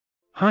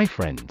Hi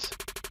friends.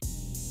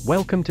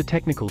 Welcome to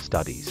Technical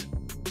Studies.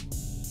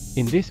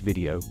 In this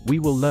video, we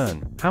will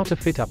learn how to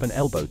fit up an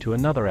elbow to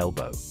another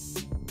elbow.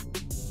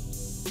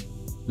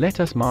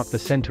 Let us mark the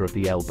center of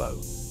the elbow.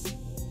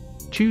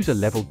 Choose a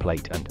level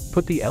plate and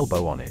put the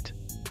elbow on it.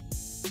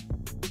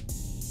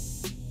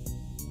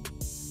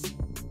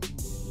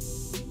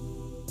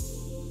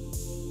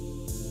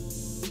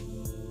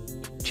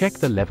 Check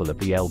the level of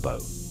the elbow.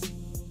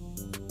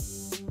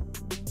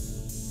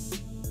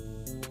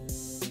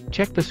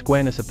 Check the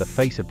squareness of the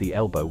face of the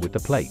elbow with the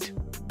plate.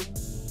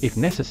 If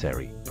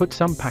necessary, put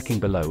some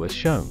packing below as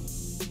shown.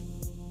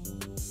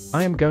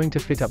 I am going to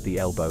fit up the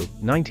elbow,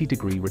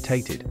 90-degree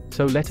rotated,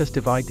 so let us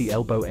divide the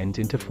elbow ends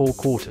into 4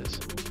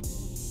 quarters.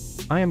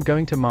 I am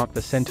going to mark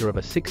the center of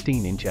a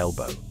 16-inch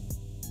elbow.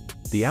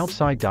 The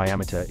outside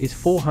diameter is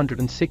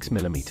 406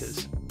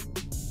 mm.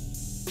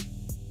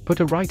 Put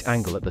a right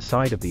angle at the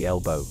side of the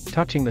elbow,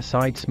 touching the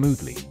side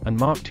smoothly, and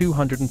mark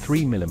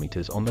 203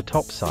 mm on the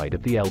top side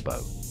of the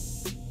elbow.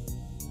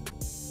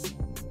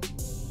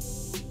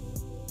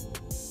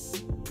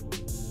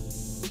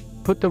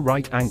 Put the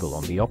right angle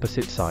on the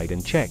opposite side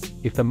and check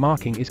if the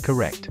marking is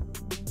correct.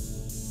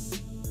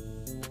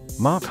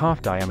 Mark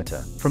half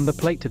diameter from the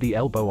plate to the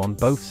elbow on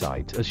both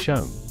sides as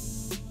shown.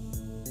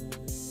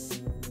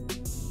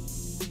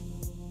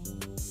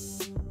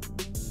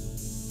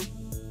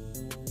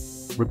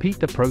 Repeat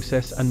the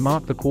process and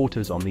mark the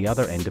quarters on the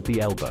other end of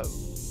the elbow.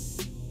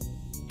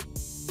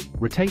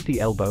 Rotate the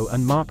elbow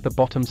and mark the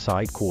bottom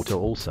side quarter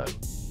also.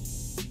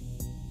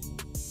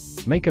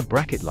 Make a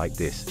bracket like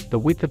this. The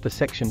width of the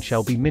section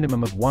shall be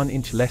minimum of 1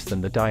 inch less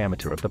than the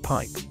diameter of the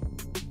pipe.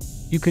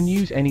 You can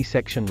use any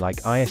section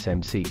like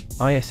ISMC,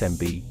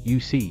 ISMB,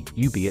 UC,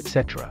 UB,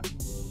 etc.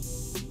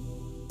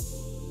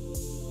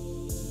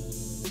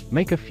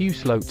 Make a few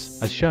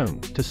slopes, as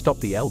shown, to stop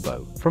the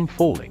elbow from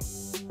falling.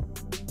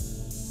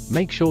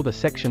 Make sure the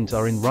sections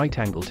are in right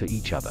angle to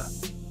each other.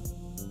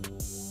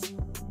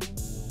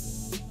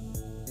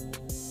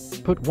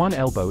 Put one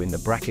elbow in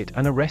the bracket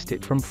and arrest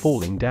it from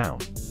falling down.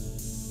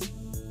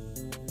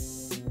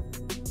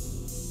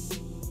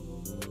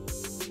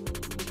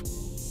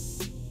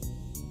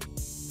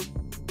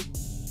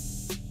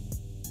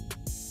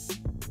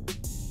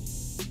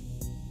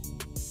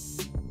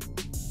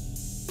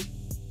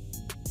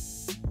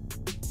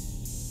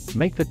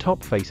 Make the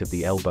top face of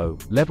the elbow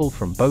level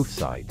from both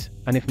sides,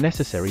 and if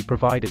necessary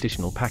provide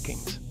additional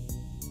packings.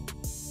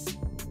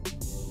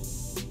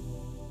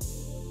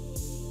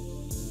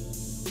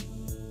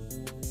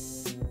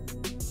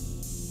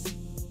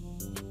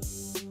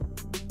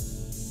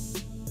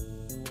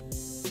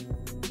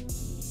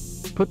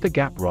 Put the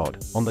gap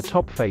rod on the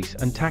top face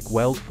and tack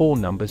weld 4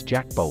 numbers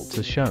jack bolts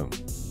as shown.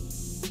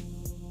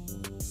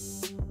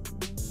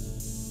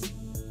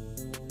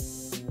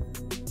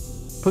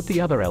 Put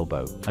the other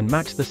elbow, and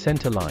match the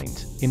center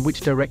lines, in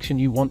which direction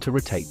you want to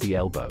rotate the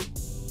elbow.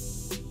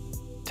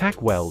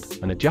 Tack weld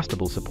an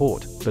adjustable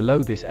support below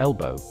this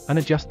elbow, and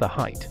adjust the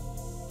height.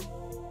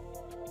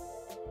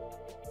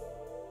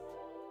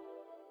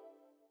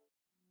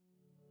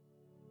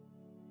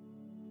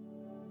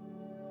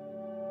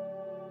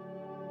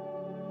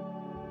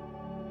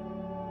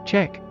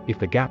 Check if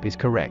the gap is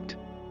correct.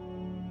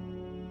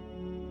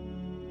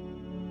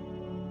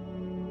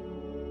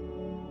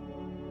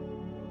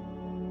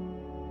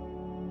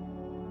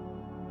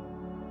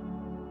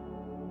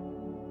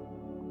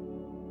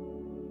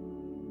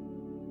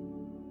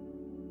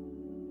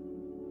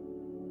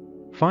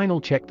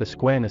 Final check the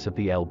squareness of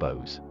the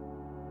elbows.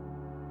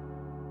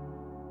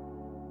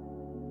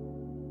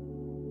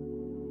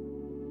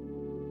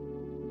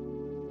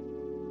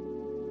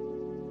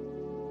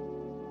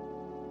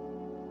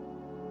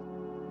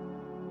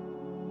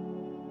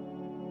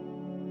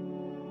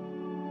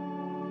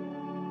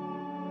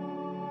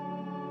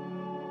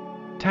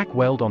 Tack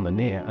weld on the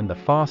near and the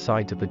far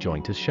sides of the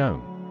joint as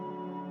shown.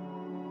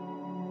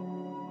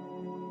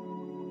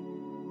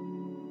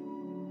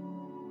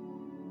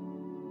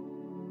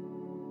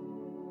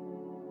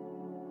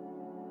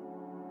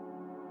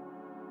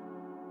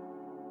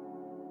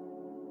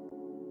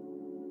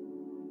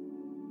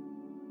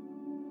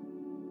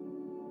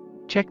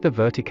 Check the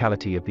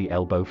verticality of the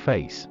elbow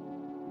face.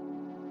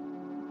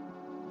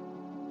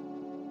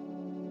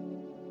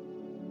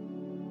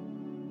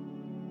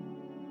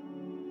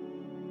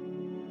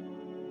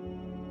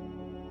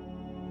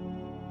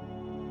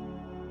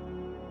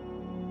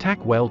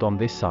 Tack weld on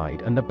this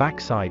side and the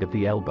back side of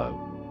the elbow.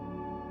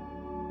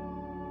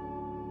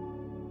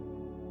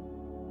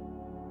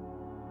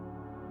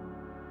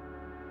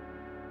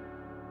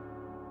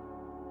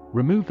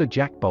 Remove the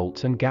jack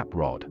bolts and gap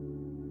rod.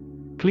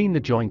 Clean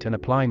the joint and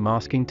apply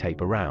masking tape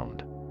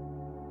around.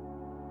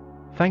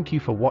 Thank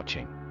you for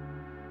watching.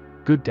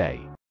 Good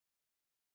day.